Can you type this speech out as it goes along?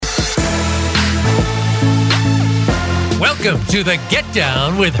Welcome to the Get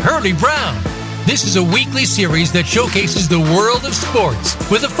Down with Hurlie Brown. This is a weekly series that showcases the world of sports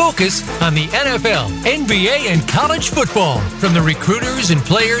with a focus on the NFL, NBA, and college football. From the recruiters and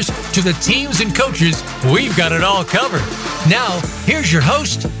players to the teams and coaches, we've got it all covered. Now, here's your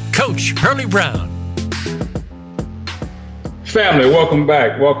host, Coach Hurlie Brown. Family, welcome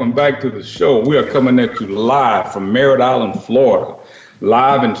back. Welcome back to the show. We are coming at you live from Merritt Island, Florida.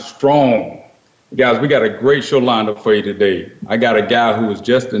 Live and strong. Guys, we got a great show lined up for you today. I got a guy who was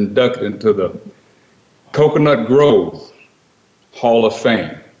just inducted into the Coconut Grove Hall of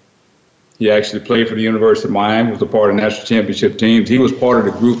Fame. He actually played for the University of Miami, was a part of national championship teams. He was part of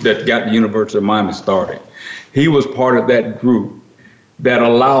the group that got the University of Miami started. He was part of that group that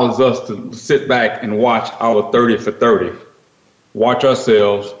allows us to sit back and watch our 30 for 30, watch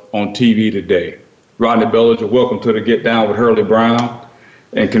ourselves on TV today. Rodney Bellinger, welcome to the Get Down with Hurlie Brown.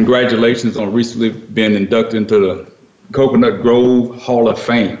 And congratulations on recently being inducted into the Coconut Grove Hall of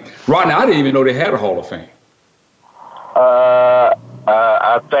Fame. Rodney, I didn't even know they had a Hall of Fame.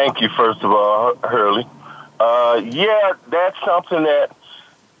 I thank you, first of all, Hurlie. Yeah, that's something that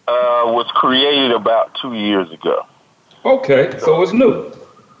was created about 2 years ago. Okay, so it's new.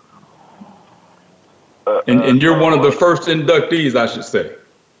 And you're one of the first inductees, I should say.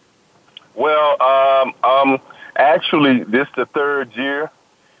 Well, actually, this is the third year.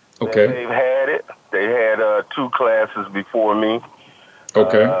 Okay. They've had it. They had two classes before me.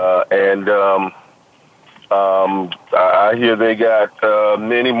 Okay. I hear they got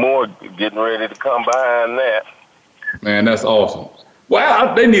many more getting ready to come behind that. Man, that's awesome.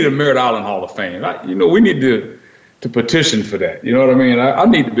 Well, they need a Merritt Island Hall of Fame. We need to petition for that. You know what I mean? I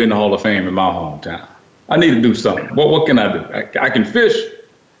need to be in the Hall of Fame in my hometown. I need to do something. What can I do? I can fish.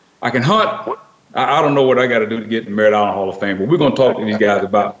 I can hunt. I don't know what I got to do to get in the Merritt Island Hall of Fame, but we're going to talk to these guys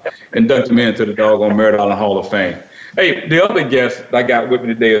about inducting me into the doggone Merritt Island Hall of Fame. Hey, the other guest I got with me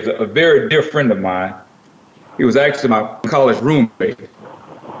today is a very dear friend of mine. He was actually my college roommate.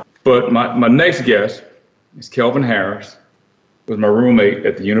 But my next guest is Kelvin Harris, was my roommate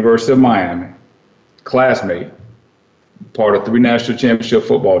at the University of Miami, classmate, part of 3 national championship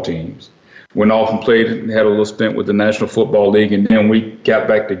football teams. Went off and played and had a little stint with the National Football League, and then we got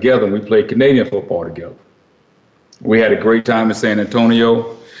back together and we played Canadian football together. We had a great time in San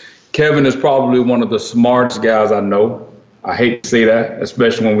Antonio. Kevin is probably one of the smartest guys I know. I hate to say that,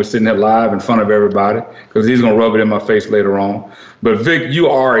 especially when we're sitting here live in front of everybody, because he's going to rub it in my face later on. But Vic, you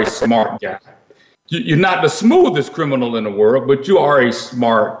are a smart guy. You're not the smoothest criminal in the world, but you are a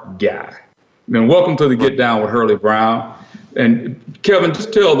smart guy. And welcome to the Get Down with Hurlie Brown. And Kevin,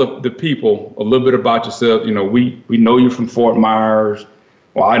 just tell the people a little bit about yourself. You know, we know you from Fort Myers.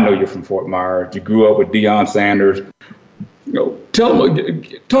 Well, I know you're from Fort Myers. You grew up with Deion Sanders. You know,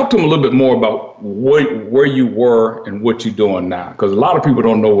 talk to them a little bit more about where you were and what you're doing now, because a lot of people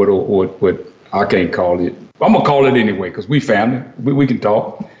don't know what I can't call it. I'm gonna call it anyway, because we family. We can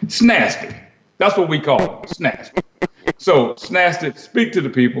talk. Snasty. That's what we call it. Snasty. So Snasty, speak to the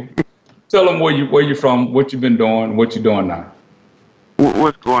people. Tell them where you're from, what you've been doing, what you're doing now.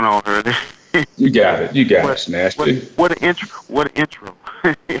 What's going on, Hurlie? You got it, Snasty. What an intro.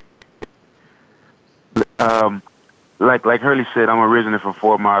 Like Hurlie said, I'm originally from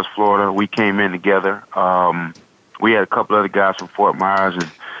Fort Myers, Florida. We came in together. We had a couple other guys from Fort Myers,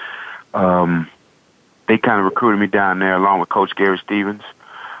 and they kind of recruited me down there along with Coach Gary Stevens.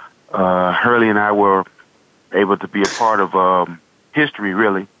 Hurlie and I were able to be a part of history,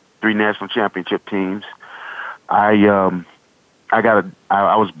 really. 3 national championship teams. I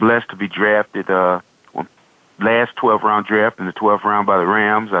was blessed to be drafted last 12-round draft in the 12th round by the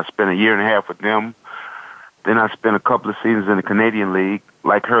Rams. I spent a year and a half with them. Then I spent a couple of seasons in the Canadian League.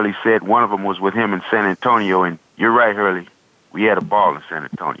 Like Hurlie said, one of them was with him in San Antonio. And you're right, Hurlie. We had a ball in San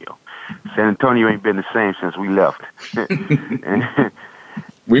Antonio. San Antonio ain't been the same since we left.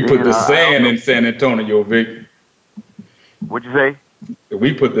 We put the sand in San Antonio, Vic. What'd you say?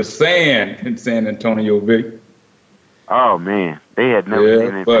 We put the sand in San Antonio, Vic. Oh, man. They had never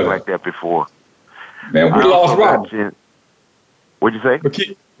seen anything like that before. Man, we lost Rodney. What'd you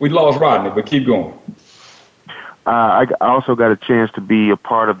say? We lost Rodney, but keep going. I also got a chance to be a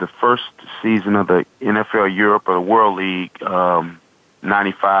part of the first season of the NFL Europe or the World League,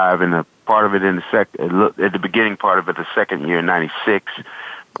 95, and a part of it in at the beginning part of it, the second year, 96.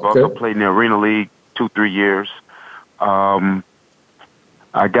 Also played in the Arena League 2-3 years.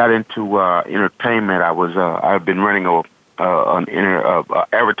 I got into entertainment. I've been running an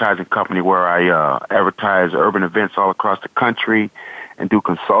advertising company where I advertise urban events all across the country and do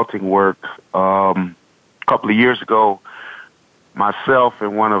consulting work. A couple of years ago, myself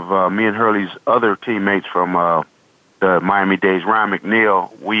and one of me and Hurlie's other teammates from the Miami-Dade's Ryan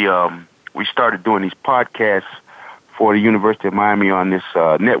McNeil, we started doing these podcasts for the University of Miami on this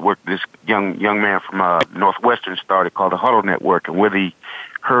network. This young man from Northwestern started called the Huddle Network, and we're the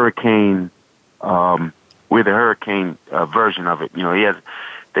Hurricane version of it. You know,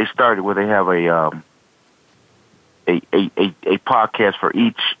 they started where they have a podcast for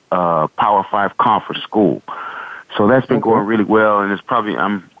each Power 5 conference school. So that's been going really well, and it's probably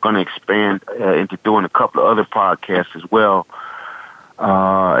I'm going to expand into doing a couple of other podcasts as well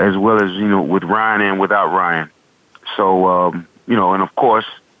as with Ryan and without Ryan. So and of course,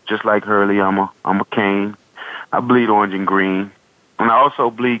 just like Hurlie, I'm a Cane. I bleed orange and green, and I also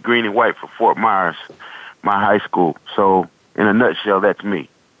bleed green and white for Fort Myers, my high school. So in a nutshell, that's me.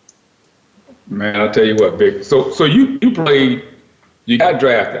 Man, I'll tell you what, Vic. So you played, you got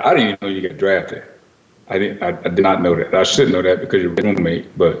drafted. I didn't even know you got drafted. I did not know that. I should know that because you're a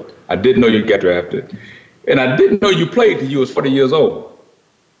roommate, but I didn't know you got drafted. And I didn't know you played till you was 40 years old.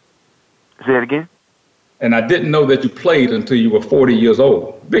 Say it again? And I didn't know that you played until you were 40 years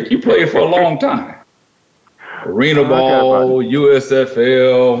old. Vic, you played for a long time. Arena ball,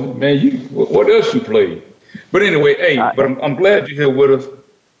 USFL, man, what else you played? But anyway, I'm glad you're here with us,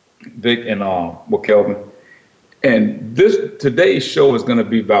 Vic and Kelvin. And today's show is going to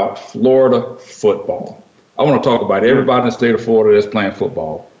be about Florida football. I want to talk about everybody in the state of Florida that's playing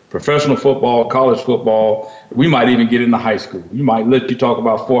football, professional football, college football. We might even get into high school. You might let you talk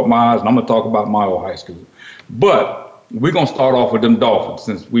about Fort Myers, and I'm going to talk about my old high school. But we're going to start off with them Dolphins,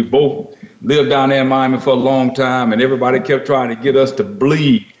 since we both lived down there in Miami for a long time, and everybody kept trying to get us to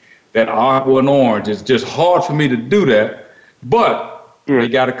bleed that aqua and orange. It's just hard for me to do that. But they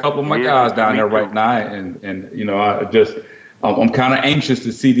got a couple of my guys down there right now, and you know, I'm kind of anxious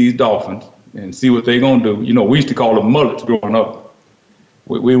to see these Dolphins and see what they're gonna do. You know, we used to call them mullets growing up.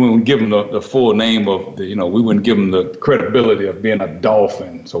 We wouldn't give them the full name of we wouldn't give them the credibility of being a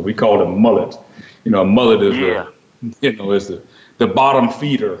Dolphin, so we called them mullets. You know, a mullet is is the bottom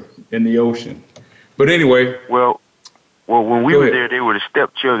feeder in the ocean. But anyway, well, when we were there, they were the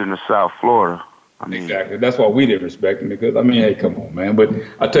stepchildren of South Florida. Exactly. That's why we didn't respect them, because, hey, come on, man. But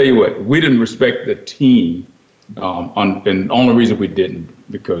I tell you what, we didn't respect the team, and the only reason we didn't,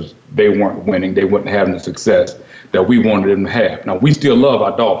 because they weren't winning, they weren't having the success that we wanted them to have. Now, we still love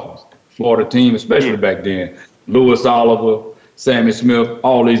our Dolphins, Florida team, especially back then. Lewis Oliver, Sammy Smith,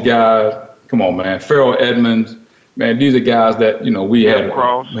 all these guys. Come on, man. Farrell Edmonds, man, these are guys that, we had. Jeff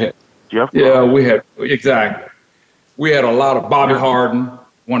Cross. Yeah, we had, exactly. We had a lot of Bobby Harden,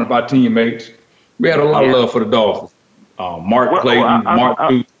 one of our teammates. We had a lot of love for the Dolphins. Mark Clayton,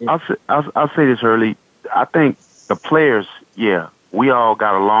 I'll say this early. I think the players, we all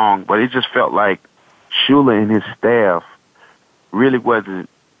got along, but it just felt like Shula and his staff really wasn't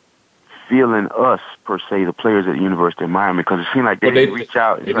feeling us, per se, the players at the University of Miami, because it seemed like they didn't reach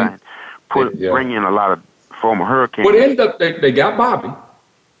out and try and bring in a lot of former Hurricanes. But ended up, they got Bobby.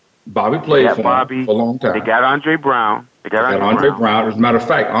 Bobby played for them for a long time. They got Andre Brown. They got Andre Brown. As a matter of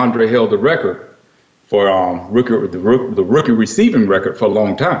fact, Andre held the record for the rookie receiving record for a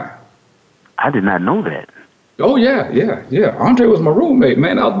long time. I did not know that. Oh, yeah. Andre was my roommate,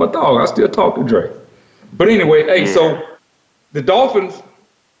 man. That was my dog. I still talk to Dre. But anyway, so the Dolphins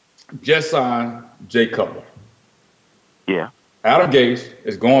just signed Jay Cutler. Yeah. Adam Gase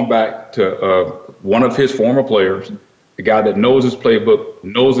is going back to one of his former players, a guy that knows his playbook,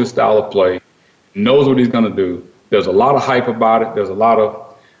 knows his style of play, knows what he's going to do. There's a lot of hype about it. There's a lot of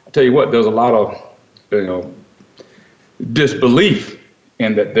disbelief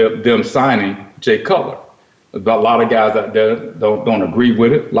in that them signing Jay Cutler. There's a lot of guys out there don't agree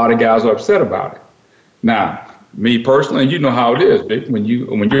with it. A lot of guys are upset about it. Now, me personally, you know how it is, Vic. When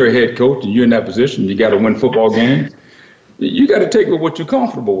you're a head coach and you're in that position, you got to win football games. You got to take with what you're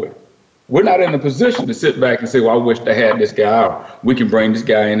comfortable with. We're not in a position to sit back and say, well, I wish I had this guy, or we can bring this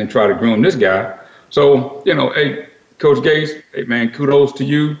guy in and try to groom this guy. So, hey, Coach Gase, hey, man, kudos to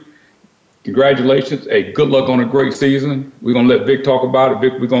you. Congratulations. Hey, good luck on a great season. We're going to let Vic talk about it.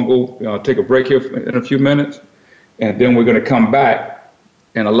 Vic, we're going to go take a break here in a few minutes, and then we're going to come back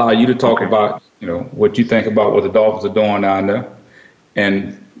and allow you to talk about, what you think about what the Dolphins are doing down there,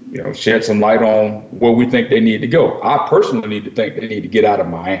 and, shed some light on where we think they need to go. I personally think they need to get out of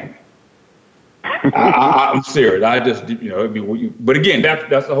Miami. I'm serious. I just, but again,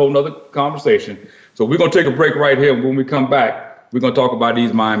 that's a whole nother conversation. So we're going to take a break right here. When we come back, we're going to talk about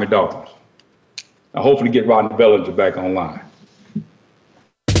these Miami Dolphins. I hopefully get Rodney Bellinger back online.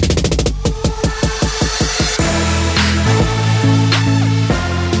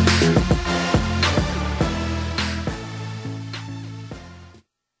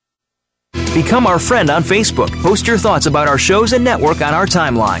 Become our friend on Facebook. Post your thoughts about our shows and network on our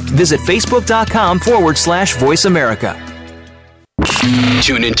timeline. Visit facebook.com/Voice America.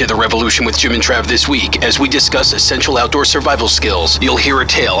 Tune into The Revolution with Jim and Trav this week as we discuss essential outdoor survival skills. You'll hear a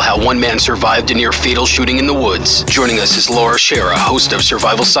tale how one man survived a near fatal shooting in the woods. Joining us is Laura Shera, host of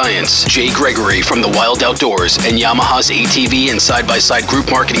Survival Science, Jay Gregory from The Wild Outdoors, and Yamaha's ATV and side-by-side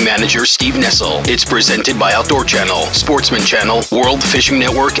group marketing manager Steve Nessel. It's presented by Outdoor Channel, Sportsman Channel, World Fishing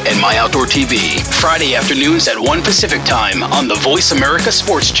Network, and My Outdoor TV. Friday afternoons at 1 Pacific Time on the Voice America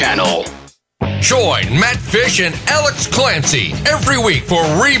Sports Channel. Join Matt Fish and Alex Clancy every week for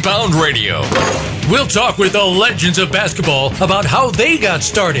Rebound Radio. We'll talk with the legends of basketball about how they got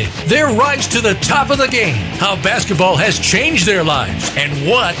started, their rise to the top of the game, how basketball has changed their lives, and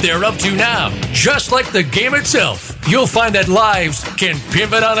what they're up to now. Just like the game itself, you'll find that lives can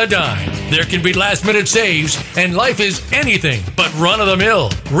pivot on a dime. There can be last-minute saves, and life is anything but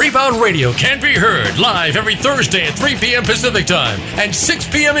run-of-the-mill. Rebound Radio can be heard live every Thursday at 3 p.m. Pacific Time and 6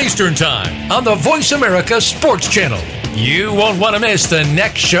 p.m. Eastern Time on the Voice America Sports Channel. You won't want to miss the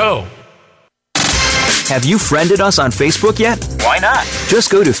next show. Have you friended us on Facebook yet? Why not?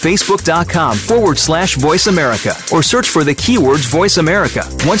 Just go to facebook.com/Voice America or search for the keywords Voice America.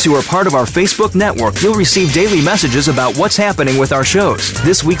 Once you are part of our Facebook network, you'll receive daily messages about what's happening with our shows,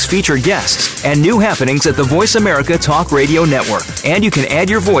 this week's featured guests, and new happenings at the Voice America Talk Radio Network. And you can add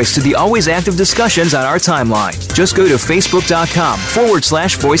your voice to the always active discussions on our timeline. Just go to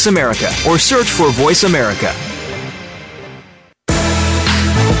facebook.com/Voice America or search for Voice America.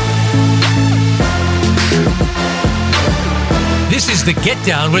 This is the Get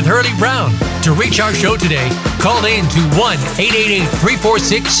Down with Hurlie Brown. To reach our show today, call in to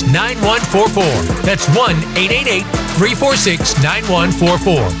 1-888-346-9144. That's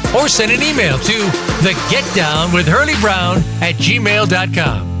 1-888-346-9144. Or send an email to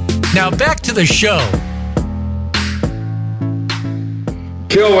thegetdownwithhurliebrown@gmail.com. Now back to the show.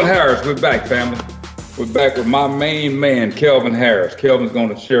 Kelvin Harris, we're back, family. We're back with my main man, Kelvin Harris. Kelvin's going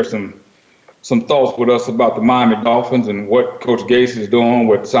to share some thoughts with us about the Miami Dolphins and what Coach Gase is doing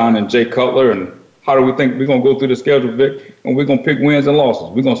with signing Jay Cutler, and how do we think we're going to go through the schedule, Vic, and we're going to pick wins and losses.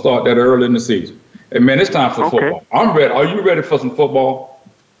 We're going to start that early in the season. Hey, man, it's time for football. I'm ready. Are you ready for some football?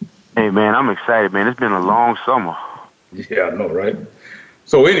 Hey, man, I'm excited, man. It's been a long summer. Yeah, I know, right?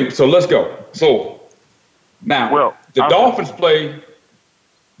 So let's go. So now, the Dolphins play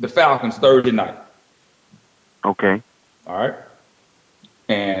the Falcons Thursday night. Okay. All right.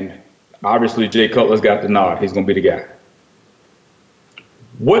 And obviously, Jay Cutler's got the nod. He's going to be the guy.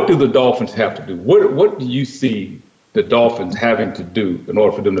 What do the Dolphins have to do? What do you see the Dolphins having to do in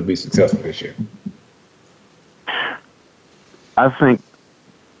order for them to be successful this year? I think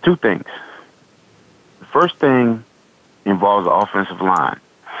two things. The first thing involves the offensive line.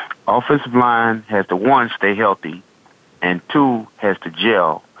 Offensive line has to, one, stay healthy, and two, has to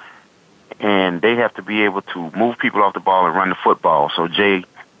gel. And they have to be able to move people off the ball and run the football. So Jay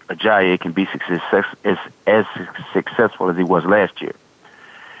Ajayi can be as successful as he was last year.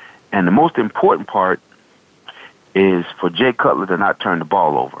 And the most important part is for Jay Cutler to not turn the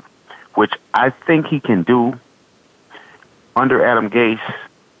ball over, which I think he can do under Adam Gase.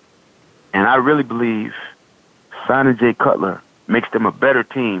 And I really believe signing Jay Cutler makes them a better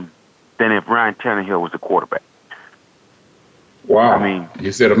team than if Ryan Tannehill was the quarterback. Wow. I mean,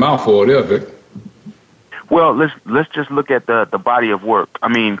 you said a mouthful there, Vic. Well, let's just look at the body of work. I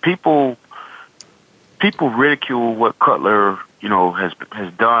mean, people ridicule what Cutler, has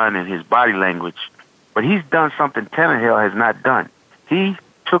done and his body language, but he's done something Tannehill has not done. He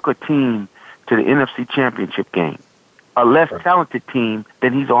took a team to the NFC Championship game, a less talented team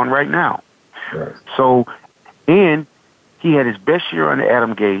than he's on right now. Right. So, and he had his best year under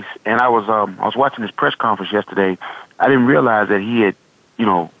Adam Gase, and I was watching his press conference yesterday. I didn't realize that he had,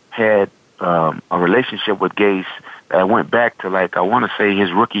 had a relationship with Gase that went back to, I want to say,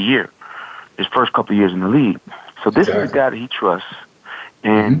 his rookie year, his first couple of years in the league. So this is a guy that he trusts.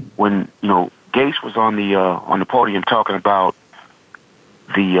 And when Gase was on the podium talking about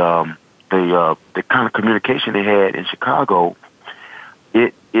the kind of communication they had in Chicago,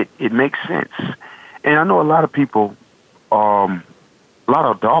 it makes sense. And I know a lot of people, a lot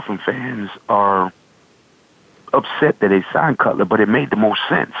of Dolphin fans are upset that they signed Cutler, but it made the most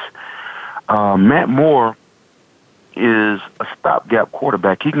sense. Matt Moore is a stopgap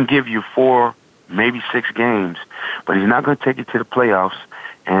quarterback. He can give you 4, maybe 6 games, but he's not going to take you to the playoffs.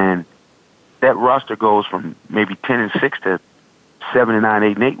 And that roster goes from maybe 10-6 to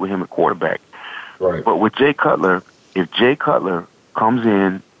 7-9, 8-8 with him at quarterback. Right. But with Jay Cutler, if Jay Cutler comes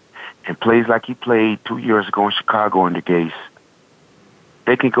in and plays like he played 2 years ago in Chicago under Gase,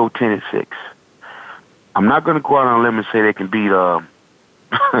 they can go 10-6. I'm not going to go out on a limb and say they can beat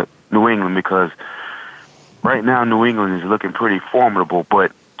New England, because right now New England is looking pretty formidable.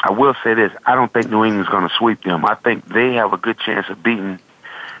 But I will say this: I don't think New England's going to sweep them. I think they have a good chance of beating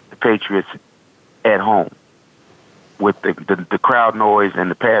the Patriots at home with the crowd noise and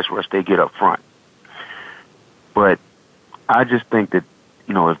the pass rush they get up front. But I just think that,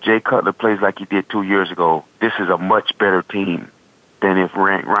 if Jay Cutler plays like he did 2 years ago, this is a much better team than if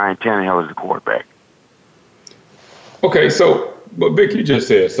Ryan Tannehill is the quarterback. Okay, but Vic, you just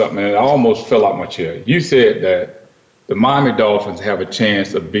said something, and I almost fell out my chair. You said that the Miami Dolphins have a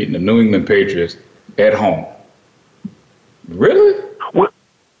chance of beating the New England Patriots at home. Really?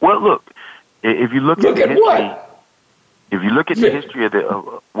 Well, look, if you look at the history, what? If you look at the history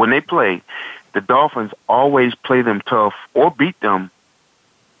of when they play, the Dolphins always play them tough or beat them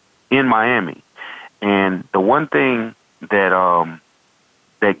in Miami. And the one thing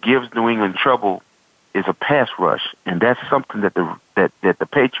that gives New England trouble is a pass rush, and that's something that the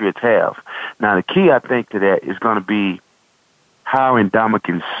Patriots have. Now, the key, I think, to that is going to be how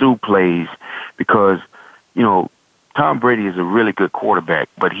Ndamukong Suh plays, because Tom Brady is a really good quarterback,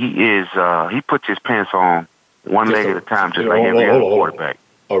 but he puts his pants on one leg at a time, just like every other quarterback.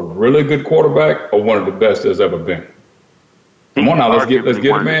 A really good quarterback, or one of the best there's ever been? Come on now, let's give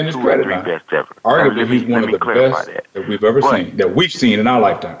a man his credit now. Arguably, he's one of the best that we've ever seen, that we've seen in our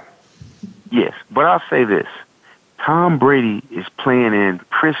lifetime. Yes, but I'll say this: Tom Brady is playing in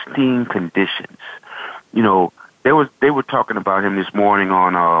pristine conditions. They were talking about him this morning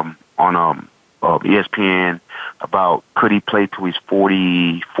on ESPN about could he play till he's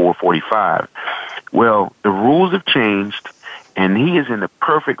 44, 45. Well, the rules have changed, and he is in the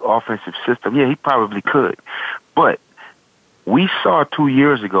perfect offensive system. Yeah, he probably could. But we saw 2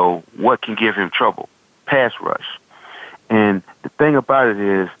 years ago what can give him trouble: pass rush. And the thing about it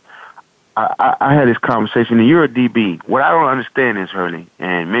is, I had this conversation, and you're a DB. What I don't understand is, Hurlie,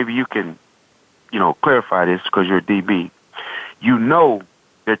 and maybe you can, clarify this because you're a DB.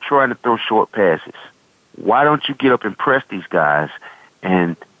 They're trying to throw short passes. Why don't you get up and press these guys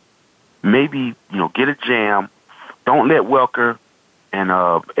and maybe, get a jam? Don't let Welker and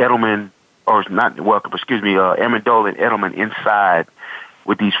Edelman, or not Welker, but Amendola and Edelman inside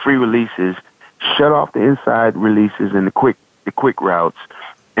with these free releases. Shut off the inside releases and the quick routes,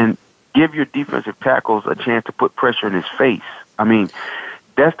 and give your defensive tackles a chance to put pressure in his face. I mean,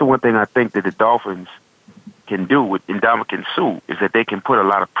 that's the one thing I think that the Dolphins can do with Ndamukong Suh, is that they can put a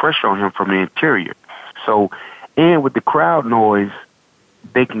lot of pressure on him from the interior. So, and with the crowd noise,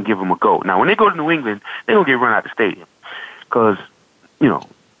 they can give him a go. Now, when they go to New England, they're going to get run out of the stadium because,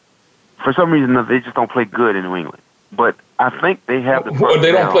 for some reason they just don't play good in New England. But I think they have the Well,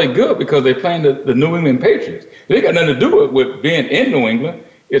 they don't play good because they're playing the New England Patriots. They got nothing to do with being in New England.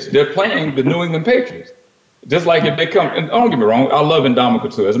 They're playing the New England Patriots. Just like if they come, and don't get me wrong, I love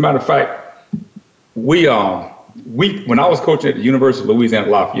Ndamukong Suh. As a matter of fact, when I was coaching at the University of Louisiana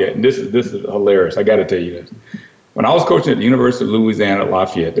at Lafayette, and this is hilarious, I got to tell you this. When I was coaching at the University of Louisiana at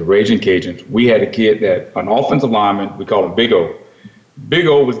Lafayette, the Raging Cajuns, we had a kid an offensive lineman, we called him Big O. Big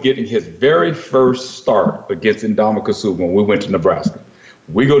O was getting his very first start against Ndamukong Suh when we went to Nebraska.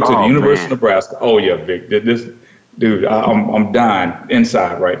 We go to the University of Nebraska. Oh yeah, Vic, dude, I'm dying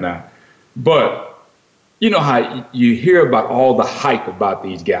inside right now. But you know how you hear about all the hype about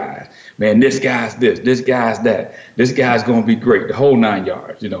these guys. Man, this guy's this guy's that. This guy's going to be great, the whole 9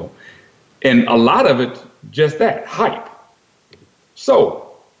 yards, And a lot of it, just that, hype.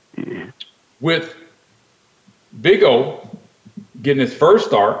 So, with Big O getting his first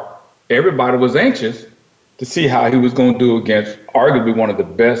start, everybody was anxious to see how he was going to do against arguably one of the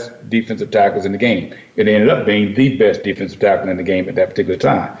best defensive tackles in the game. It ended up being the best defensive tackle in the game at that particular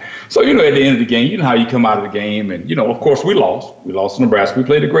time. So, at the end of the game, how you come out of the game. And, of course, we lost. We lost to Nebraska. We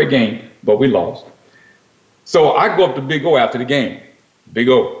played a great game, but we lost. So I go up to Big O after the game. Big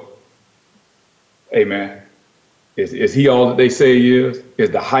O, hey, man, is he all that they say he is? Is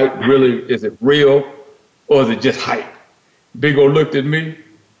the hype really, is it real, or is it just hype? Big O looked at me.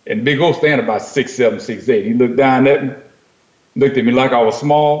 And Big O standing about 6'7", 6'8". He looked down at me, looked at me like I was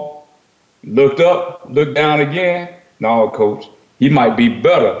small, looked up, looked down again. No, Coach, he might be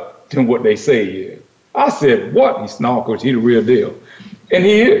better than what they say he is. I said, what? He said, no, Coach, he's the real deal. And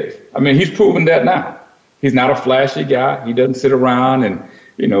he is. I mean, he's proven that now. He's not a flashy guy. He doesn't sit around and,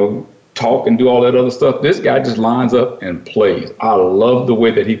 talk and do all that other stuff. This guy just lines up and plays. I love the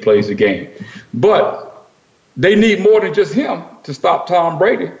way that he plays the game. But they need more than just him to stop Tom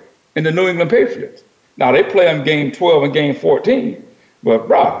Brady and the New England Patriots. Now, they play him game 12 and game 14. But,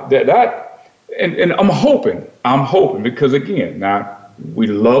 bro, and I'm hoping because, again, now, we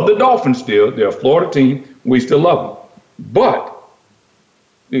love the Dolphins still. They're a Florida team. We still love them. But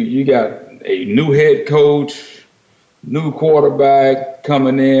you got a new head coach, new quarterback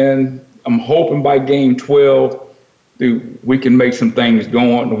coming in. I'm hoping by game 12, we can make some things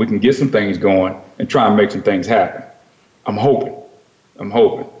going, and we can get some things going and try and make some things happen. I'm hoping.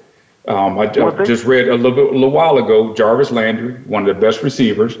 I just read a little while ago, Jarvis Landry, one of the best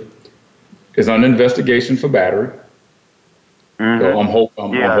receivers, is under investigation for battery. Mm-hmm. So I'm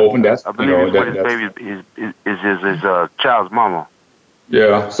hoping that's, I believe his baby is his child's mama.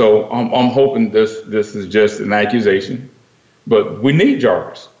 Yeah, so I'm hoping this is just an accusation, but we need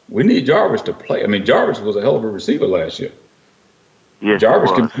Jarvis. We need Jarvis to play. I mean, Jarvis was a hell of a receiver last year. Yes,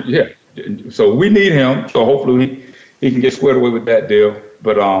 Jarvis can, yeah. So we need him. So hopefully he can get squared away with that deal.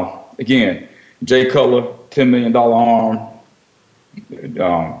 But again, Jay Cutler, $10 million arm,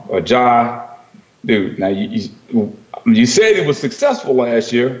 Ajay, dude. Now you said he was successful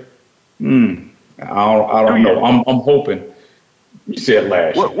last year. I don't know. I'm hoping. You said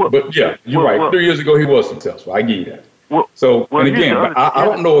last year, but yeah, you're right. 3 years ago he was successful. I give you that. And again, I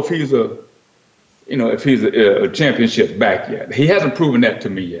don't know if he's a championship back yet. He hasn't proven that to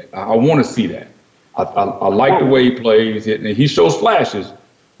me yet. I want to see that. I like the way he plays, and he shows flashes,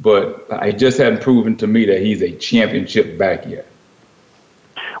 but he just hasn't proven to me that he's a championship back yet.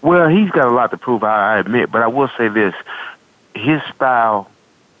 Well, he's got a lot to prove, I admit, but I will say this. His style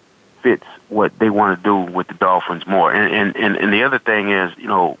fits what they want to do with the Dolphins more. And the other thing is,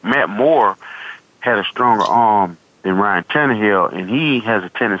 Matt Moore had a stronger arm than Ryan Tannehill, and he has a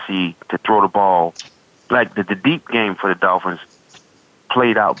tendency to throw the ball. Like the deep game for the Dolphins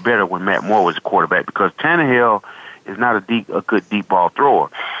played out better when Matt Moore was the quarterback, because Tannehill is not a good deep ball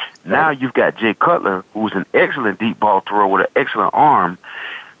thrower. Now you've got Jay Cutler, who's an excellent deep ball thrower with an excellent arm.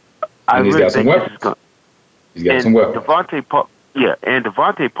 And he's got some weapons. He's got some weapons.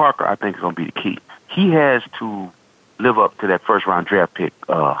 Devontae Parker, I think, is going to be the key. He has to live up to that first-round draft pick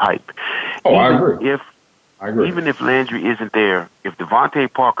hype. I agree. Even if Landry isn't there, if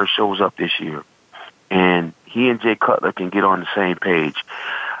Devontae Parker shows up this year and he and Jay Cutler can get on the same page,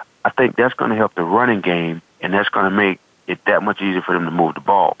 I think that's going to help the running game, and that's going to make it that much easier for them to move the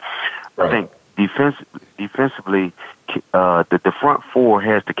ball. Right. I think defensively, the front four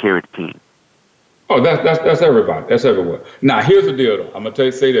has to carry the team. Oh, that's everybody. That's everywhere. Now, here's the deal, though. I'm going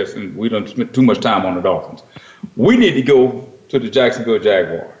to say this, and we don't spend too much time on the Dolphins. We need to go to the Jacksonville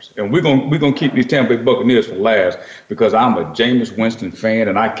Jaguars, and we're gonna keep these Tampa Bay Buccaneers for last, because I'm a Jameis Winston fan,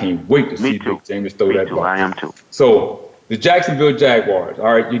 and I can't wait to see Big Jameis throw that ball. I am too. So the Jacksonville Jaguars.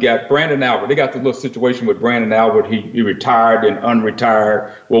 All right, you got Brandon Albert. They got the little situation with Brandon Albert. He retired and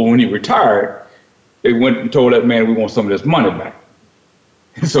unretired. Well, when he retired, they went and told that man, we want some of this money back.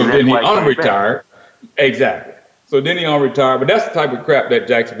 So then he unretired. Exactly. So then he unretired. But that's the type of crap that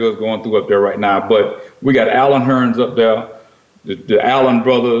Jacksonville is going through up there right now. But we got Alan Hearns up there, the Allen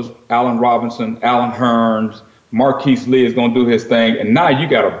brothers, Allen Robinson, Alan Hearns, Marquise Lee is going to do his thing. And now you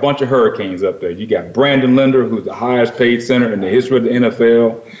got a bunch of Hurricanes up there. You got Brandon Linder, who's the highest paid center in the history of the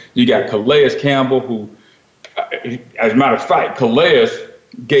NFL. You got Calais Campbell, who, as a matter of fact, Calais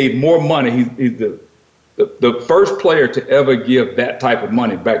gave more money. He's the first player to ever give that type of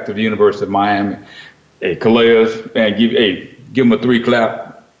money back to the University of Miami. Hey, Calais, man, give him a 3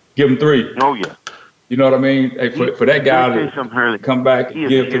 clap. Give him 3. Oh, yeah. You know what I mean? Hey, for that guy to come back and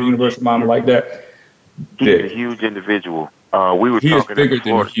give to the University of Miami like that. He's a huge individual. We were talking at the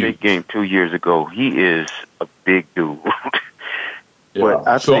Florida State game 2 years ago. He is a big dude. Yeah.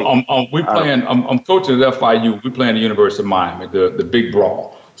 I'm coaching at FIU. We playing the University of Miami, the big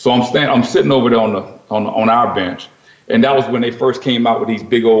brawl. So I'm sitting over there on our bench, and that was when they first came out with these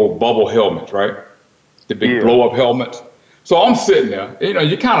big old bubble helmets, right? The big blow up helmets. So I'm sitting there,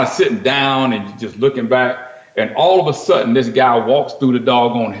 you're kind of sitting down and you're just looking back, and all of a sudden this guy walks through the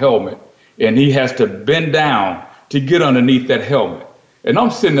doggone helmet, and he has to bend down to get underneath that helmet. And I'm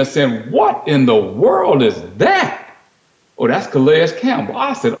sitting there saying, what in the world is that? Oh, that's Calais Campbell.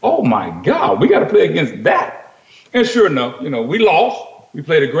 I said, oh my God, we got to play against that. And sure enough, we lost. We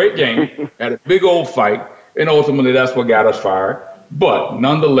played a great game, had a big old fight, and ultimately that's what got us fired. But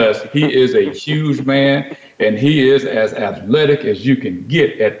nonetheless, he is a huge man, and he is as athletic as you can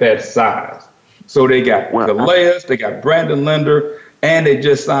get at that size. So they got Calais, they got Brandon Linder, and they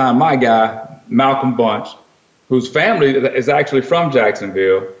just signed my guy, Malcolm Bunch, whose family is actually from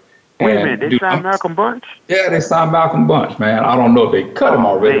Jacksonville. Wait a minute, they signed Malcolm Bunch? Yeah, they signed Malcolm Bunch, man. I don't know if they cut him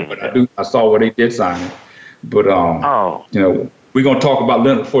already, but I saw where they did sign him. But we're gonna talk about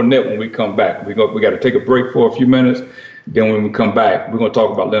Leonard Fournette when we come back. We got to take a break for a few minutes. Then when we come back, we're gonna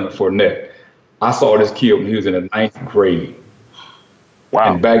talk about Leonard Fournette. I saw this kid when he was in the 9th grade.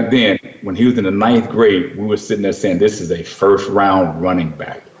 And back then, when he was in the 9th grade, we were sitting there saying, this is a first-round running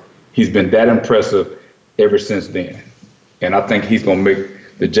back. He's been that impressive ever since then. And I think he's going to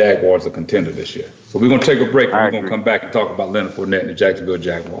make the Jaguars a contender this year. So we're going to take a break, and we're going to come back and talk about Leonard Fournette and the Jacksonville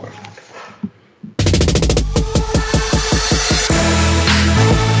Jaguars.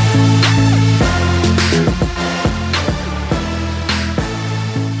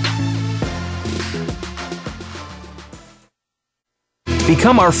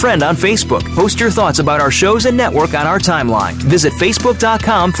 Become our friend on Facebook. Post your thoughts about our shows and network on our timeline. Visit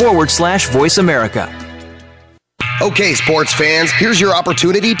Facebook.com/Voice America. Okay, sports fans, here's your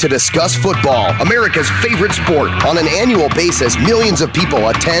opportunity to discuss football, America's favorite sport. On an annual basis, millions of people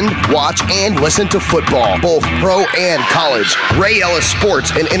attend, watch, and listen to football, both pro and college. Ray Ellis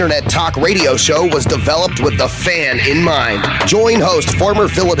Sports, an internet talk radio show, was developed with the fan in mind. Join host, former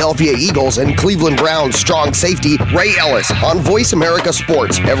Philadelphia Eagles and Cleveland Browns strong safety Ray Ellis on Voice America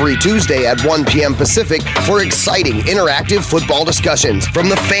Sports every Tuesday at 1 p.m. Pacific for exciting, interactive football discussions from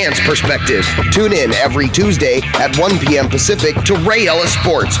the fans' perspective. Tune in every Tuesday at 1 p.m. Pacific to Ray Ellis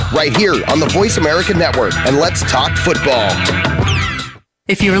Sports right here on the Voice America Network, and let's talk football.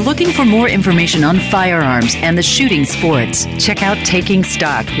 If you're looking for more information on firearms and the shooting sports, check out Taking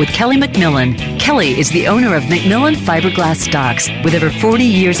Stock with Kelly McMillan. Kelly is the owner of McMillan Fiberglass Stocks with over 40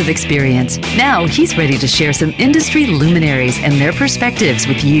 years of experience. Now he's ready to share some industry luminaries and their perspectives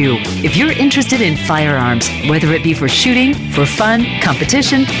with you. If you're interested in firearms, whether it be for shooting, for fun,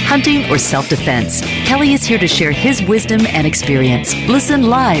 competition, hunting, or self-defense, Kelly is here to share his wisdom and experience. Listen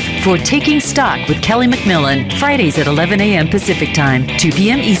live for Taking Stock with Kelly McMillan, Fridays at 11 a.m. Pacific Time, 2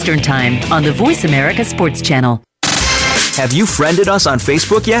 p.m. Eastern Time on the Voice America Sports Channel. Have you friended us on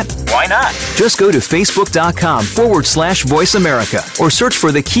Facebook yet? Why not? Just go to Facebook.com/Voice America or search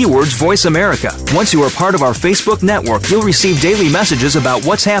for the keywords Voice America. Once you are part of our Facebook network, you'll receive daily messages about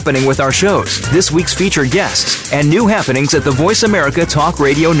what's happening with our shows, this week's featured guests, and new happenings at the Voice America Talk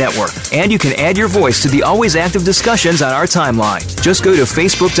Radio Network. And you can add your voice to the always active discussions on our timeline. Just go to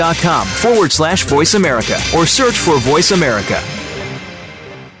Facebook.com/Voice America or search for Voice America.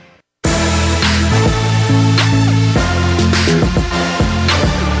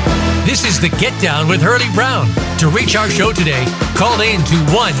 This is the Get Down with Hurlie Brown. To reach our show today, call in to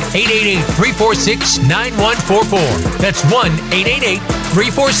 1-888-346-9144. That's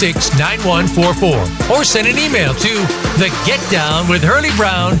 1-888-346-9144. Or send an email to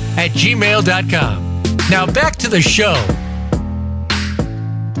thegetdownwithhurliebrown@gmail.com. Now back to the show.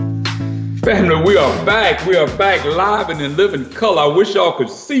 Family, we are back. We are back live and in living color. I wish y'all could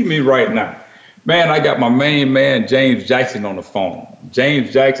see me right now. Man, I got my main man, James Jackson, on the phone.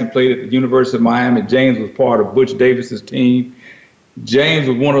 James Jackson played at the University of Miami. James was part of Butch Davis's team. James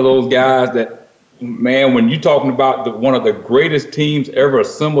was one of those guys that, man, when you're talking about one of the greatest teams ever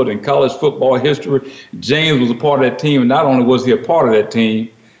assembled in college football history, James was a part of that team. And not only was he a part of that team,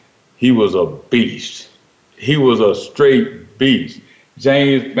 he was a beast. He was a straight beast.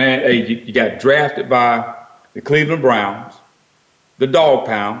 James, man, hey, you got drafted by the Cleveland Browns, the Dog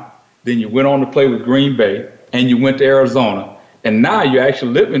Pound. Then you went on to play with Green Bay, and you went to Arizona, and now you're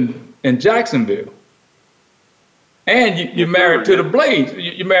actually living in Jacksonville. And you're married to the Blades.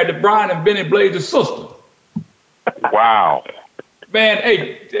 You're married to Brian and Benny Blades' sister. Wow. Man,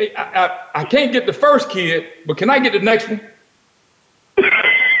 hey, I can't get the first kid, but can I get the next one?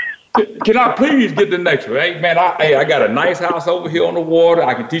 Can I please get the next one? Hey, man, I got a nice house over here on the water.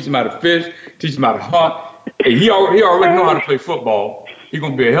 I can teach him how to fish, teach him how to hunt. Hey, he already know how to play football. He's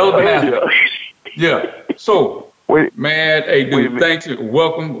going to be a hell of an athlete. Yeah. So, man, hey, dude, thank you.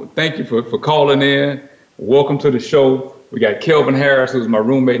 Welcome. Thank you for calling in. Welcome to the show. We got Kelvin Harris, who's my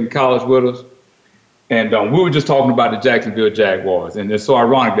roommate in college with us. And we were just talking about the Jacksonville Jaguars. And it's so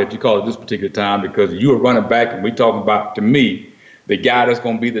ironic that you call it this particular time because you were running back and we talking about, to me, the guy that's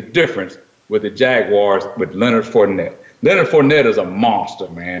going to be the difference with the Jaguars with Leonard Fournette. Leonard Fournette is a monster,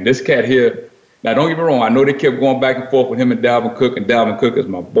 man. This cat here. Now, don't get me wrong. I know they kept going back and forth with him and Dalvin Cook is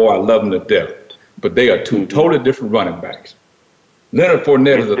my boy. I love him to death. But they are two totally different running backs. Leonard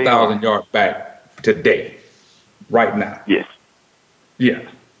Fournette is a 1,000-yard back today, right now. Yes. Yeah.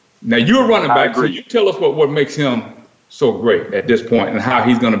 Now, you're a running back, so you tell us what makes him so great at this point and how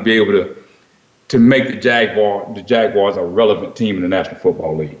he's going to be able to make the Jaguars a relevant team in the National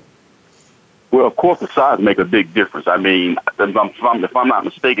Football League. Well, of course, the size make a big difference. I mean, if I'm not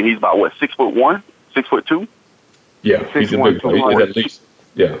mistaken, he's about, 6'1", 6'2"? Yeah, he's a big player. He's at least,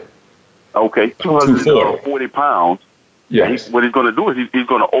 yeah. Okay, 240 pounds. Yeah. What he's going to do is he's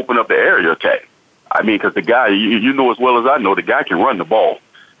going to open up the area attack. I mean, because the guy, you know as well as I know, the guy can run the ball.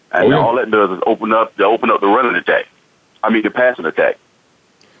 And all that does is open up the running attack. I mean, the passing attack.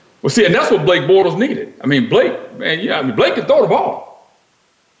 Well, see, and that's what Blake Bortles needed. I mean, Blake can throw the ball.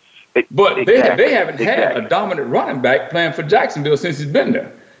 But Exactly. they haven't had a dominant running back playing for Jacksonville since he's been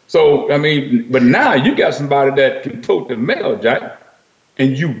there. So, I mean, but now you got somebody that can tote the mail, Jack,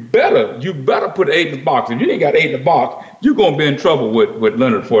 and you better put 8 in the box. If you ain't got 8 in the box, you're going to be in trouble with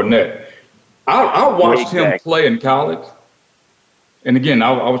Leonard Fournette. I watched him play in college. And again,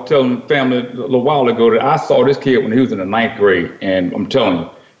 I was telling the family a little while ago that I saw this kid when he was in the 9th grade, and I'm telling you,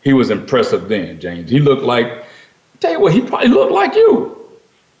 he was impressive then, James. He looked like, tell you what, he probably looked like you.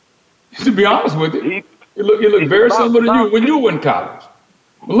 To be honest with you, he looked very similar to you when you were in college.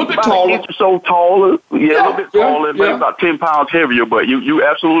 A little bit taller. He's so taller, a little bit taller, maybe about 10 pounds heavier. But you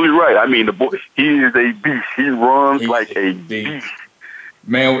absolutely right. I mean, the boy, he is a beast. He runs like a beast.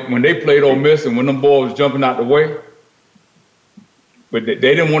 Man, when they played Ole Miss and when them boys was jumping out the way, but they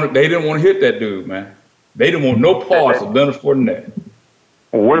didn't want to hit that dude, man. They didn't want no parts of Leonard Fournette.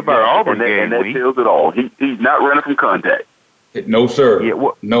 Well, what about Auburn game? And that tells it all. He's not running from contact. No, sir. Yeah,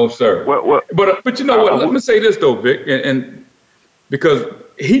 no, sir. But you know what? Let me say this, though, Vic, and because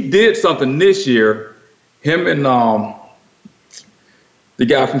he did something this year, him and the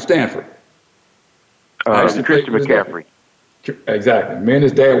guy from Stanford. Christian McCaffrey. Exactly. Me and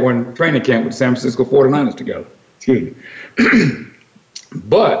his dad were in training camp with the San Francisco 49ers together. Excuse me.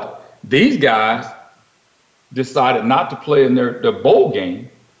 But these guys decided not to play in their bowl game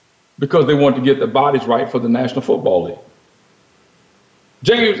because they wanted to get their bodies right for the National Football League.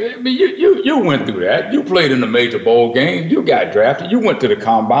 James, I mean, you went through that. You played in the major bowl game. You got drafted. You went to the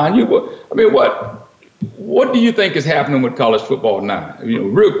combine. What do you think is happening with college football now?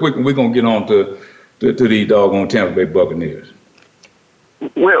 Real quick, and we're gonna get on to these doggone Tampa Bay Buccaneers.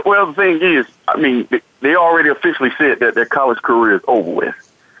 Well, the thing is, I mean, they already officially said that their college career is over with.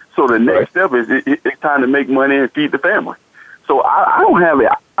 So the next step is it's time to make money and feed the family. So I don't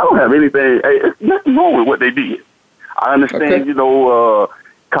have anything. It's nothing wrong with what they did. I understand,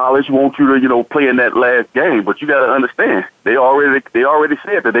 college wants you to, play in that last game, but you got to understand they already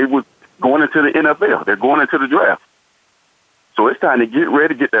said that they was going into the NFL. They're going into the draft. So it's time to get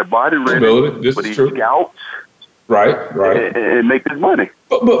ready, get their body ready for these scouts. Right. And make this money.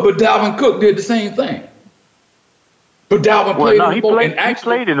 But Dalvin Cook did the same thing. But Dalvin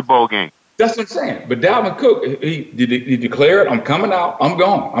played in the bowl game. That's what I'm saying. But Dalvin Cook, he declared, I'm coming out, I'm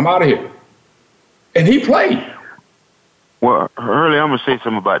gone, I'm out of here. And he played. Well, Hurlie, I'm going to say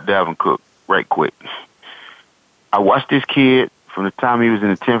something about Dalvin Cook right quick. I watched this kid from the time he was in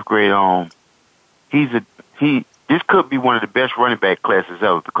the 10th grade on. This could be one of the best running back classes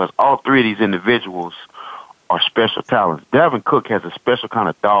ever because all three of these individuals are special talents. Dalvin Cook has a special kind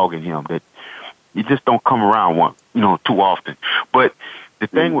of dog in him that you just don't come around too often. But the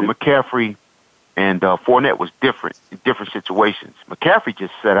thing with McCaffrey and Fournette was different in different situations. McCaffrey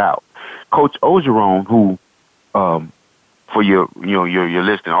just set out. Coach Orgeron, who for your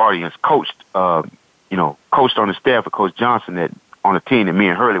listening audience, coached on the staff of Coach Johnson on the team that me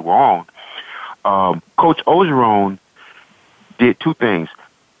and Hurlie were on. Coach Orgeron did two things.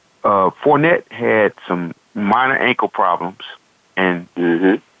 Fournette had some minor ankle problems, and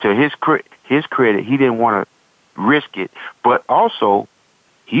to his credit, he didn't want to risk it, but also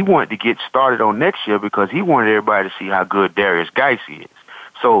he wanted to get started on next year because he wanted everybody to see how good Darius Geis is.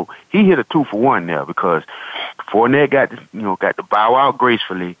 So he hit a 2-for-1 there because Fournette got to bow out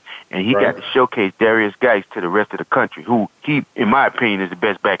gracefully, and he got to showcase Darius Geis to the rest of the country, who he, in my opinion, is the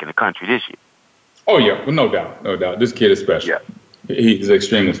best back in the country this year. Oh yeah, well, no doubt. This kid is special. Yeah. He's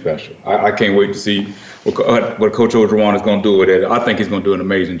extremely special. I can't wait to see what Coach Orgeron is going to do with it. I think he's going to do an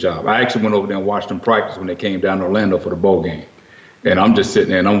amazing job. I actually went over there and watched him practice when they came down to Orlando for the bowl game, and I'm just sitting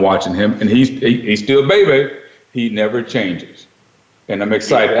there and I'm watching him, and he's still baby. He never changes. And I'm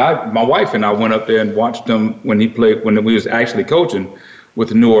excited. My wife and I went up there and watched him when we was actually coaching with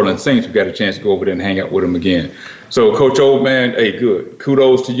the New Orleans Saints. We got a chance to go over there and hang out with him again. So, Coach Old Man, hey, good.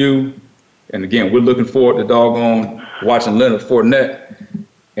 Kudos to you. And again, we're looking forward to watching Leonard Fournette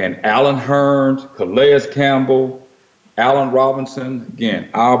and Allen Hurns, Calais Campbell, Allen Robinson, again,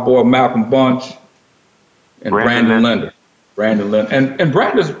 our boy Malcolm Bunch, and Brandon Linder. And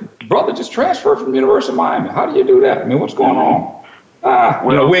Brandon's brother just transferred from the University of Miami. How do you do that? I mean, what's going on? I ain't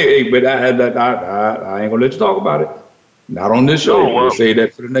gonna let you talk about it. Not on this show. We'll say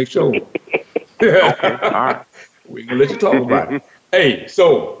that for the next show. Okay, all right. We ain't gonna let you talk about it. Hey,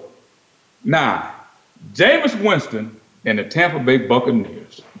 so now Jameis Winston and the Tampa Bay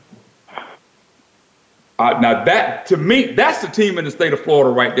Buccaneers. Now that, to me, that's the team in the state of Florida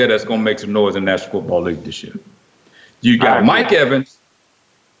right there that's gonna make some noise in the National Football League this year. You got Mike Evans,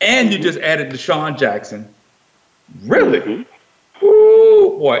 and you just added Deshaun Jackson. Really?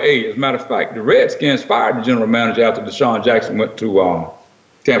 Ooh, boy, hey, as a matter of fact, the Redskins fired the general manager after Deshaun Jackson went to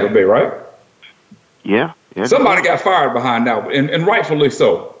Tampa Bay, right? Yeah. Somebody got fired behind that, and rightfully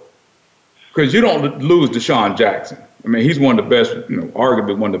so. Because you don't lose Deshaun Jackson. I mean, he's one of the best,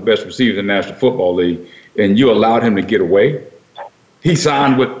 arguably one of the best receivers in the National Football League, and you allowed him to get away. He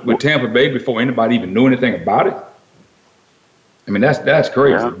signed with Tampa Bay before anybody even knew anything about it. I mean, that's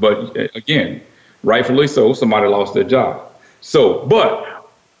crazy. Yeah. But again, rightfully so, somebody lost their job. So, but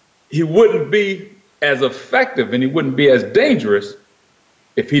he wouldn't be as effective and he wouldn't be as dangerous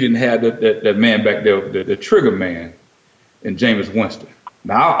if he didn't have that man back there, the trigger man, in Jameis Winston.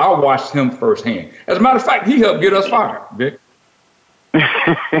 Now, I watched him firsthand. As a matter of fact, he helped get us fired, Vic. Him and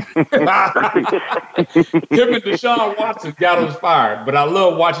Deshaun Watson got us fired, but I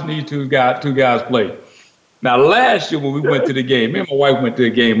love watching these two guys play. Now, last year when we went to the game, me and my wife went to the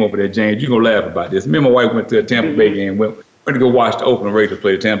game over there, James. You're going to laugh about this. Me and my wife went to a Tampa Bay game. Went to go watch the Oakland Raiders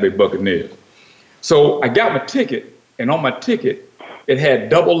play the Tampa Bay Buccaneers. So I got my ticket, and on my ticket, it had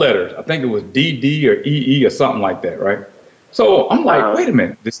double letters. I think it was DD or EE or something like that, right? So I'm like, wait a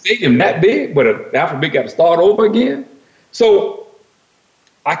minute, the stadium that big, but the alphabet got to start over again? So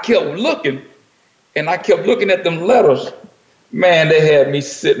I kept looking, and I kept looking at them letters. Man, they had me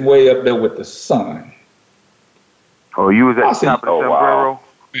sitting way up there with the sun. Oh, you was at the top of the sombrero? Wow.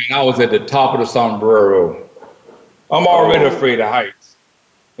 Man, I was at the top of the sombrero. I'm already afraid of heights.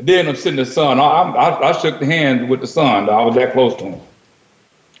 And then I'm sitting in the sun. I shook the hand with the sun. I was that close to him.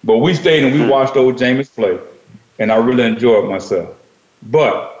 But we stayed and we watched old Jameis play, and I really enjoyed myself.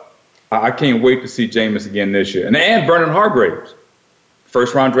 But I can't wait to see Jameis again this year. And Vernon Hargreaves,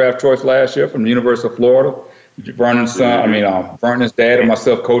 first-round draft choice last year from the University of Florida. Vernon's son, Vernon's dad and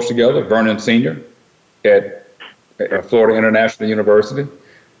myself coached together, Vernon Sr. at Florida International University.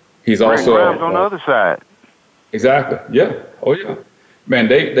 He's also on the other side. Exactly. Yeah. Oh yeah. Man,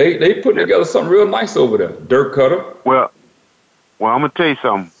 they put together something real nice over there. Dirk Cutter. Well, I'm gonna tell you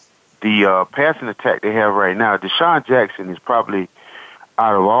something. The passing attack they have right now, Deshaun Jackson is probably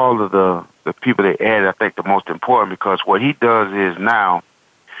out of all of the people they added, I think the most important, because what he does is now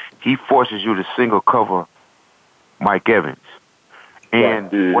he forces you to single cover Mike Evans.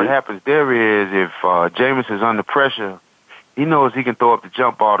 And what happens there is if Jameis is under pressure, he knows he can throw up the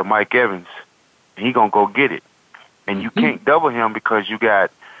jump ball to Mike Evans, and he's going to go get it. And you can't double him because you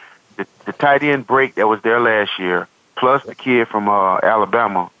got the tight end break that was there last year, plus the kid from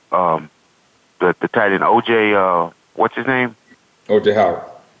Alabama, the tight end, O.J., what's his name? O.J. Howard.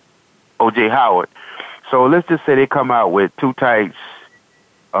 O.J. Howard. So let's just say they come out with two tights,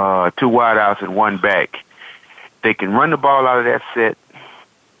 two wideouts, and one back. They can run the ball out of that set,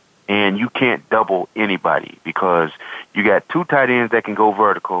 and you can't double anybody because you got two tight ends that can go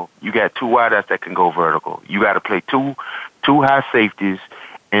vertical. You got two wideouts that can go vertical. You got to play two high safeties,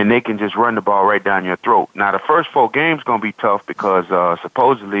 and they can just run the ball right down your throat. Now, the first 4 games going to be tough because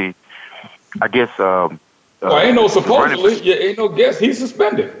supposedly, I guess... well, ain't no supposedly. Ain't no guess. He's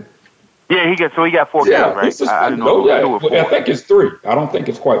suspended. Yeah, he got 4 games, right? He's suspended. I think it's 3. I don't think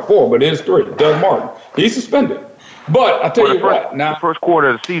it's quite 4, but it is 3. Doug Martin. He's suspended. But I tell you what, now the first quarter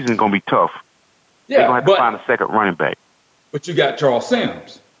of the season is going to be tough. Yeah, they're going to have to find a second running back. But you got Charles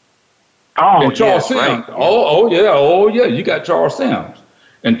Sims. Oh, and Charles Sims. Right. Oh yeah. You got Charles Sims,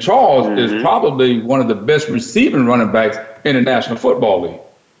 and Charles is probably one of the best receiving running backs in the National Football League.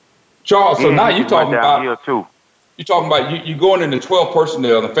 Charles. So now you're talking about here too. You're talking about you going into 12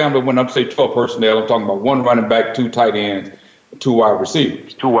 personnel. The family went up to say 12 personnel. I'm talking about 1 running back, 2 tight ends, 2 wide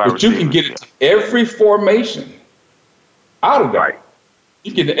receivers. But you can get it to every formation. Out of that. Right.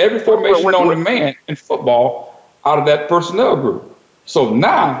 You get every formation on demand in football out of that personnel group. So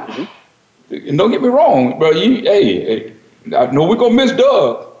now, and don't get me wrong, bro, I know we're going to miss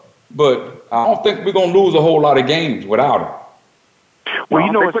Doug, but I don't think we're going to lose a whole lot of games without him. Well,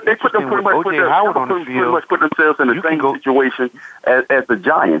 you know, they put themselves in the same situation as the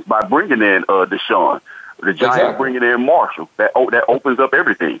Giants by bringing in Deshaun. The Giants bringing in Marshall. That opens up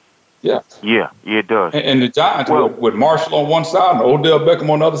everything. Yeah, it does. And the Giants with Marshall on one side and Odell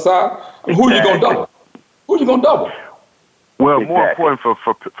Beckham on the other side, who are you going to double? Who are you going to double? Well, more important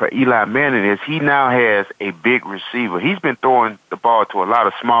for Eli Manning is he now has a big receiver. He's been throwing the ball to a lot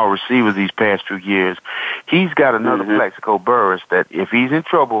of small receivers these past few years. He's got another Plexico Burress that if he's in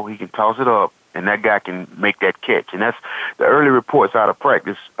trouble, he can toss it up, and that guy can make that catch. And that's the early reports out of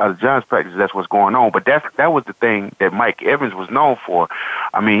practice, out of Giants practice, that's what's going on. But that was the thing that Mike Evans was known for.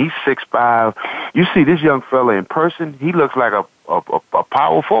 I mean, he's 6'5". You see this young fella in person, he looks like a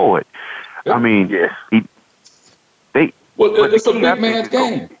power forward. I mean, it's a big man's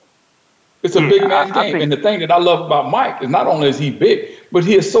game. It's a big man's game. And the thing that I love about Mike is not only is he big, but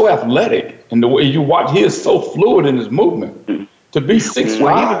he is so athletic, and the way you watch, he is so fluid in his movement. To be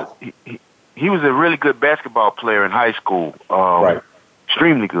 6'5". He was a really good basketball player in high school. Right.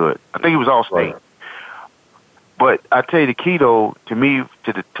 Extremely good. I think he was all state. Right. But I tell you, the key though, to me,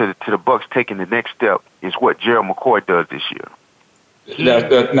 to the Bucks taking the next step is what Gerald McCoy does this year.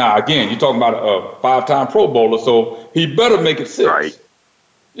 Now again, you're talking about a 5-time Pro Bowler, so he better make it 6. Right.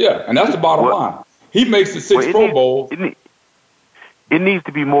 Yeah, and that's the bottom line. He makes it 6 Pro Bowls. It needs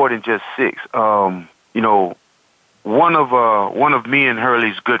to be more than just 6. You know, one of me and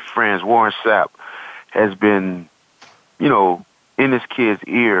Hurlie's good friends, Warren Sapp, has been, you know, in this kid's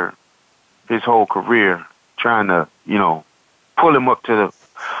ear his whole career, trying to, you know, pull him up to the,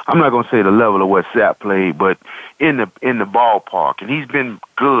 I'm not going to say the level of what Sapp played, but in the ballpark. And he's been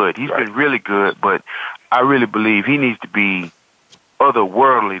good. He's been really good, but I really believe he needs to be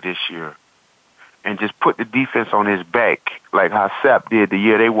otherworldly this year and just put the defense on his back like how Sapp did the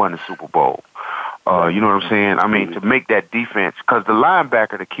year they won the Super Bowl. You know what I'm saying? I mean, to make that defense, because the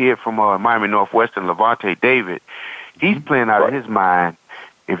linebacker, the kid from Miami Northwestern, Levante David, he's playing out of his mind.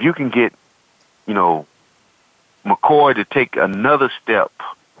 If you can get, you know, McCoy to take another step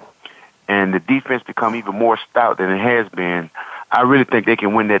and the defense become even more stout than it has been, I really think they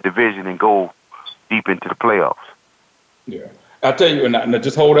can win that division and go deep into the playoffs. Yeah. I'll tell you, and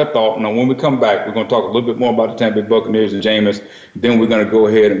just hold that thought. Now, when we come back, we're going to talk a little bit more about the Tampa Bay Buccaneers and Jameis. Then we're going to go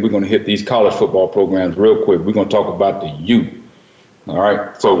ahead and we're going to hit these college football programs real quick. We're going to talk about the U. All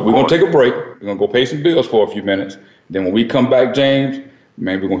right? So we're going to take a break. We're going to go pay some bills for a few minutes. Then when we come back, James,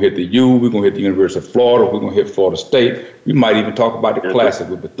 man, we're going to hit the U. We're going to hit the University of Florida. We're going to hit Florida State. We might even talk about the Classic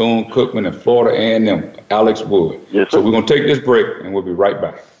with Bethune-Cookman and Florida A&M, Alex Wood. Yes, so we're going to take this break, and we'll be right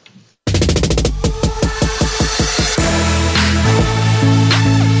back.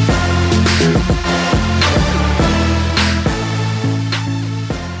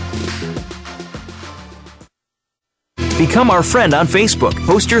 Become our friend on Facebook.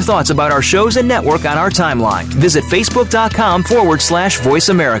 Post your thoughts about our shows and network on our timeline. Visit Facebook.com/Voice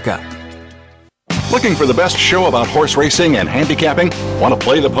America. Looking for the best show about horse racing and handicapping? Want to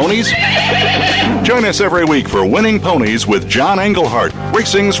play the ponies? Join us every week for Winning Ponies with John Englehart,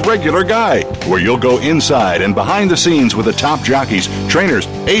 racing's regular guy, where you'll go inside and behind the scenes with the top jockeys, trainers,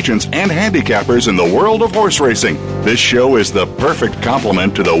 agents, and handicappers in the world of horse racing. This show is the perfect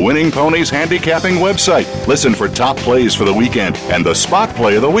complement to the Winning Ponies handicapping website. Listen for top plays for the weekend and the spot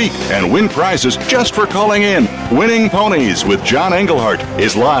play of the week, and win prizes just for calling in. Winning Ponies with John Englehart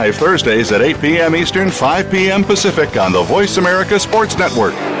is live Thursdays at 8 p.m. Eastern, 5 p.m. Pacific on the Voice America Sports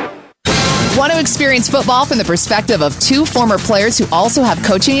Network. Want to experience football from the perspective of 2 former players who also have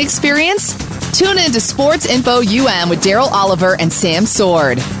coaching experience? Tune in to Sports Info UM with Daryl Oliver and Sam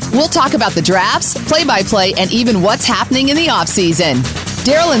Sword. We'll talk about the drafts, play-by-play, and even what's happening in the offseason.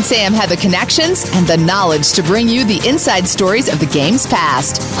 Daryl and Sam have the connections and the knowledge to bring you the inside stories of the game's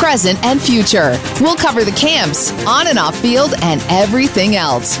past, present, and future. We'll cover the camps, on and off field, and everything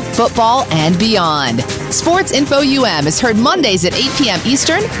else, football and beyond. Sports Info UM is heard Mondays at 8 p.m.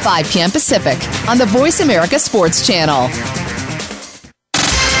 Eastern, 5 p.m. Pacific on the Voice America Sports Channel.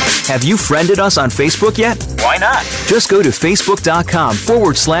 Have you friended us on Facebook yet? Why not? Just go to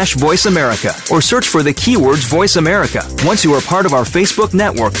Facebook.com/Voice America or search for the keywords Voice America. Once you are part of our Facebook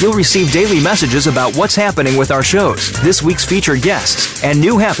network, you'll receive daily messages about what's happening with our shows, this week's featured guests, and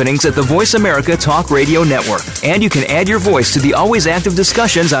new happenings at the Voice America Talk Radio Network. And you can add your voice to the always active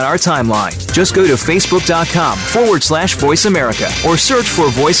discussions on our timeline. Just go to Facebook.com/Voice America or search for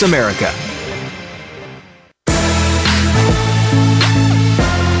Voice America.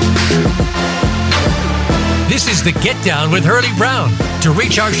 This is the Get Down with Hurlie Brown. To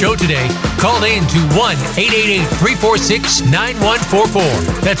reach our show today, call in to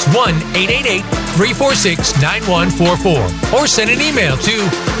 1-888-346-9144. That's 1-888-346-9144. Or send an email to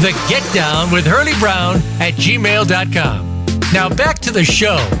thegetdownwithhurliebrown@gmail.com. Now back to the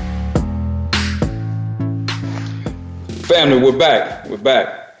show. Family, we're back.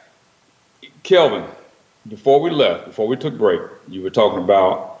 Kelvin, before we took break, you were talking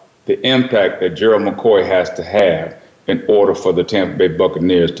about the impact that Gerald McCoy has to have in order for the Tampa Bay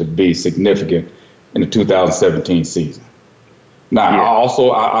Buccaneers to be significant in the 2017 season. Now,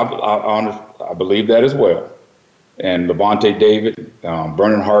 I believe that as well. And Levante David,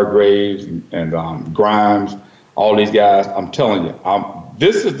 Vernon Hargraves, and Grimes, all these guys, I'm telling you,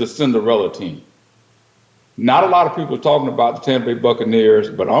 this is the Cinderella team. Not a lot of people are talking about the Tampa Bay Buccaneers,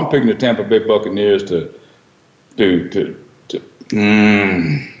 but I'm picking the Tampa Bay Buccaneers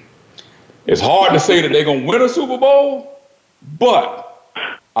It's hard to say that they're going to win a Super Bowl, but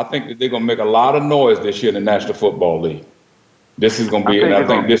I think that they're going to make a lot of noise this year in the National Football League. This is going to be, and I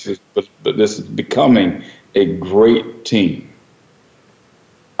think this is becoming a great team.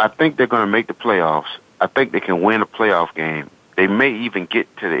 I think they're going to make the playoffs. I think they can win a playoff game. They may even get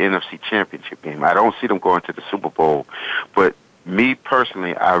to the NFC Championship game. I don't see them going to the Super Bowl. But me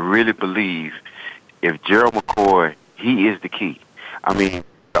personally, I really believe if Gerald McCoy, he is the key. I mean,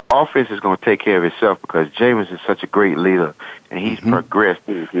 the offense is going to take care of itself because Jameis is such a great leader, and he's progressed.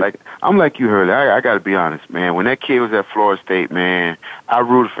 Like I'm like you, Hurlie. I got to be honest, man. When that kid was at Florida State, man, I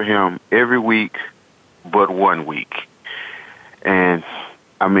rooted for him every week but 1 week. And,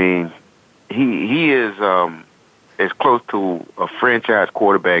 I mean, he is as close to a franchise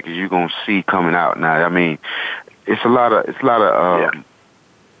quarterback as you're going to see coming out now. I mean, it's a lot of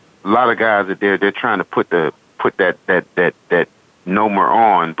guys that they're trying to put that number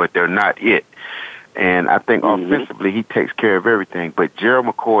on, but they're not it. And I think offensively he takes care of everything. But Gerald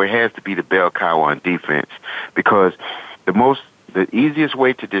McCoy has to be the bell cow on defense because the easiest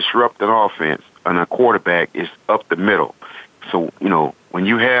way to disrupt an offense on a quarterback is up the middle. So, when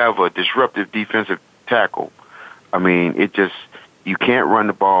you have a disruptive defensive tackle, I mean, you can't run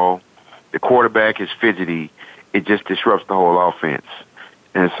the ball. The quarterback is fidgety. It just disrupts the whole offense.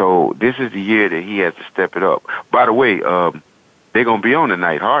 And so this is the year that he has to step it up. By the way, they're going to be on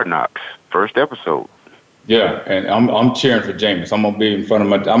tonight, Hard Knocks, first episode. Yeah, and I'm cheering for Jameis. I'm going to be in front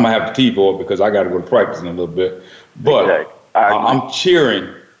of I'm going to have the T-board because I got to go to practice in a little bit. But I'm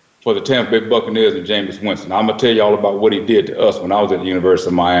cheering for the Tampa Bay Buccaneers and Jameis Winston. I'm going to tell you all about what he did to us when I was at the University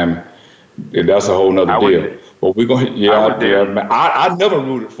of Miami. That's a whole nother deal. But we're going to, I never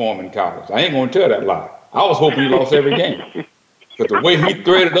rooted for him in college. I ain't going to tell that lie. I was hoping he lost every game. Because the way he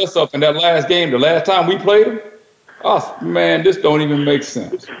threaded us up in that last game, the last time we played him, man, this don't even make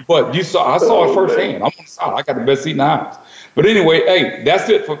sense. But I saw it firsthand. I'm on the side. I got the best seat in the house. But anyway, hey, that's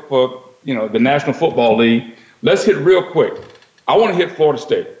it for the National Football League. Let's hit real quick. I want to hit Florida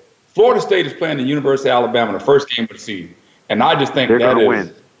State. Florida State is playing the University of Alabama in the first game of the season. And I just think they're going to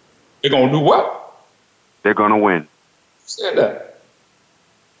win. They're going to do what? They're going to win. Who said that?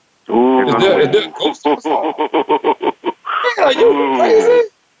 Ooh. Is there ghost on the song? Man, are you crazy?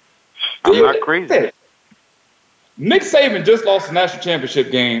 I'm not crazy. Nick Saban just lost the national championship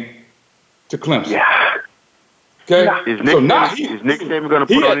game to Clemson. Yeah. Okay? Is Nick Saban going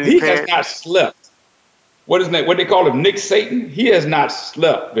to put on any pants? He has not slept. What they call him, Nick Satan? He has not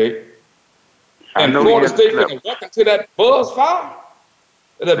slept, babe. And Florida State going to walk into that buzz fire?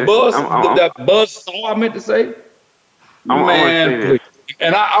 That buzz saw, I meant to say? Man, please.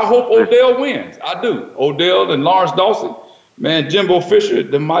 And I hope Odell wins. I do. Odell and Lawrence Dawson, man, Jimbo Fisher,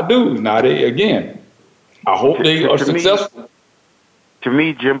 they're my dudes. Now, I hope they are successful. To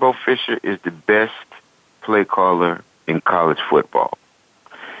me, Jimbo Fisher is the best play caller in college football.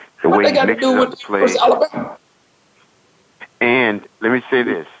 The way he mixes up the plays. Alabama? And let me say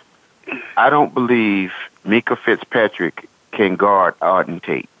this. I don't believe Mika Fitzpatrick can guard Auden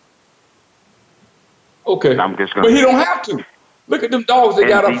Tate. Okay. But he don't have to. Look at them dogs they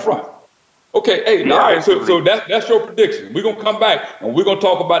got up front. Okay, hey, all right, so that's your prediction. We're going to come back, and we're going to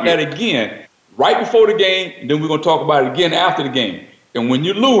talk about that again right before the game, and then we're going to talk about it again after the game. And when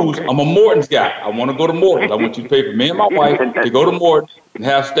you lose, I'm a Morton's guy. I want to go to Morton's. I want you to pay for me and my wife to go to Morton's and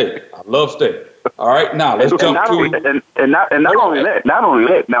have steak. I love steak. All right, now let's jump to not only that.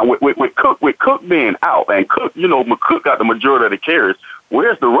 Now with Cook being out and Cook, McCook got the majority of the carries.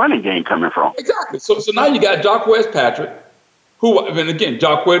 Where's the running game coming from? Exactly. So now you got Jacquez Patrick, who, and again,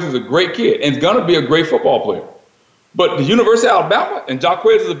 Jacquez is a great kid and is going to be a great football player. But the University of Alabama, and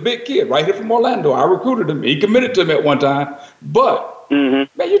Jacquez is a big kid right here from Orlando. I recruited him. He committed to me at one time. But, man,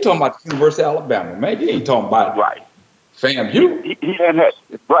 you're talking about the University of Alabama, man. You ain't talking about FAMU. He hadn't had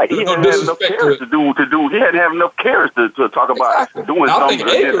He hadn't had enough carries to do. He hadn't have enough carries to talk about doing something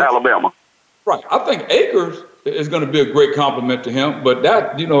against Alabama. Right. I think Akers is going to be a great compliment to him. But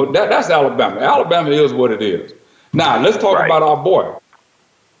that's Alabama. Alabama is what it is. Now, let's talk about our boy.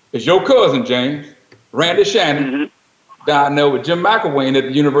 It's your cousin, James, Randy Shannon, down there with Jim McElwain at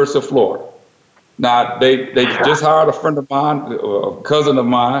the University of Florida. Now, they just hired a friend of mine, a cousin of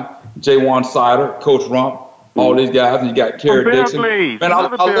mine, J1 Sider, Coach Rump, all these guys. And you got Kerry Dixon. Man, I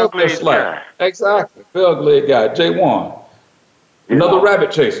love their slack. Exactly. Bell-Glade guy, J1. Another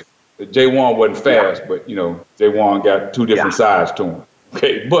rabbit chaser. J1 wasn't fast, but, J1 got two different sides to him.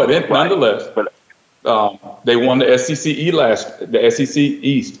 Okay, but nonetheless, they won the SEC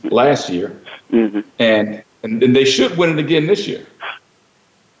East last year, and they should win it again this year.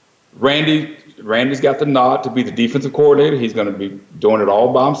 Randy's got the nod to be the defensive coordinator. He's going to be doing it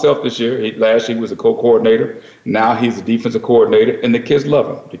all by himself this year. Last year he was a co-coordinator. Now he's the defensive coordinator, and the kids love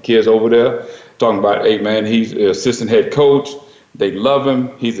him. The kids over there talking about, hey, man, he's the assistant head coach. They love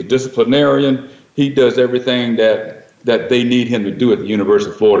him. He's a disciplinarian. He does everything that they need him to do at the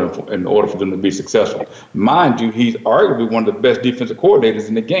University of Florida in order for them to be successful. Mind you, he's arguably one of the best defensive coordinators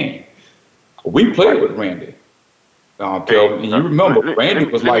in the game. We played with Randy. Kelvin, and you remember, Randy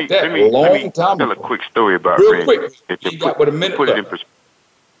was like that a long time ago. Tell a quick story about Randy. Real quick. You got with a minute left. Put it in perspective.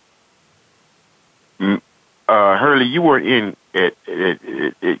 Hurlie, you weren't in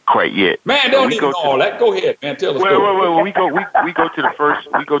it quite yet. Man, don't need all that. Go ahead, man. Tell us. Well, we go to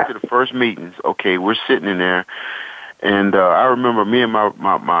the first meetings. Okay, we're sitting in there, and I remember me and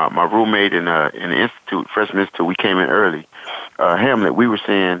my roommate in the institute, freshman institute, we came in early. Hamlet, we were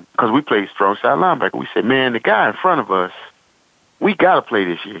saying, because we played strong side linebacker, we said, man, the guy in front of us, we got to play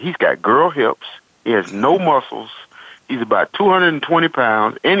this year. He's got girl hips. He has no muscles. He's about 220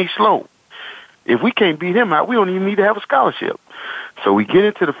 pounds, and he's slow. If we can't beat him out, we don't even need to have a scholarship. So we get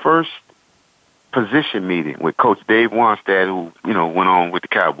into the first position meeting with Coach Dave Wanstad, who, went on with the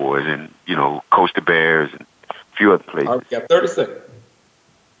Cowboys and, coached the Bears and a few other places. All right, got 30 seconds.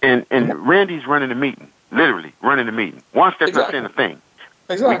 And Randy's running the meeting, literally running the meeting. Wanstad's not saying a thing.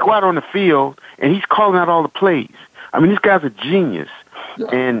 Exactly. We go out on the field, and he's calling out all the plays. I mean, this guy's a genius. Yeah.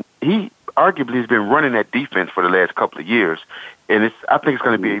 And he arguably has been running that defense for the last couple of years. And I think it's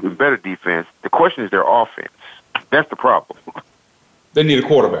going to be an even better defense. The question is their offense. That's the problem. They need a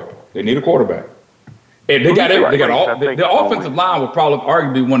quarterback. And they got everything. They got all. The offensive line will probably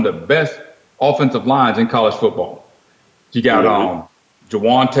arguably one of the best offensive lines in college football. You got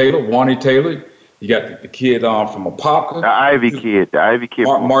Juwan Taylor. You got the kid from Apopka. The Ivy kid.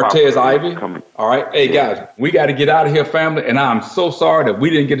 Martez Ivy. All right. Hey, guys, we got to get out of here, family. And I'm so sorry that we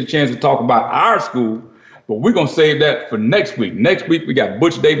didn't get a chance to talk about our school. But we're going to save that for next week. Next week, we got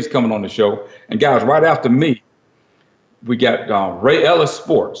Butch Davis coming on the show. And, guys, right after me, we got Ray Ellis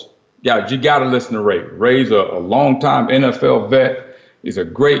Sports. Guys, you got to listen to Ray. Ray's a long-time NFL vet. He's a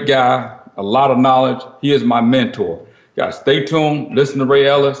great guy, a lot of knowledge. He is my mentor. Guys, stay tuned. Listen to Ray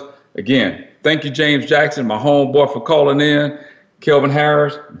Ellis. Again, thank you, James Jackson, my homeboy, for calling in. Kelvin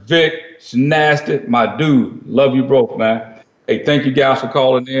Harris, Vic, Shenastic, my dude. Love you both, man. Hey, thank you guys for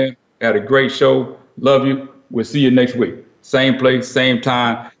calling in. Had a great show. Love you. We'll see you next week. Same place, same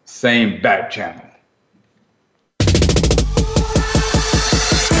time, same back channel.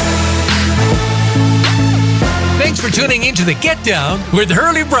 Thanks for tuning in to The Get Down with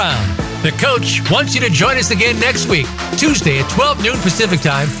Hurlie Brown. The coach wants you to join us again next week, Tuesday at 12 noon Pacific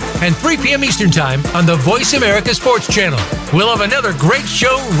Time and 3 p.m. Eastern Time on the Voice America Sports Channel. We'll have another great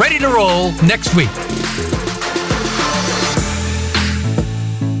show ready to roll next week.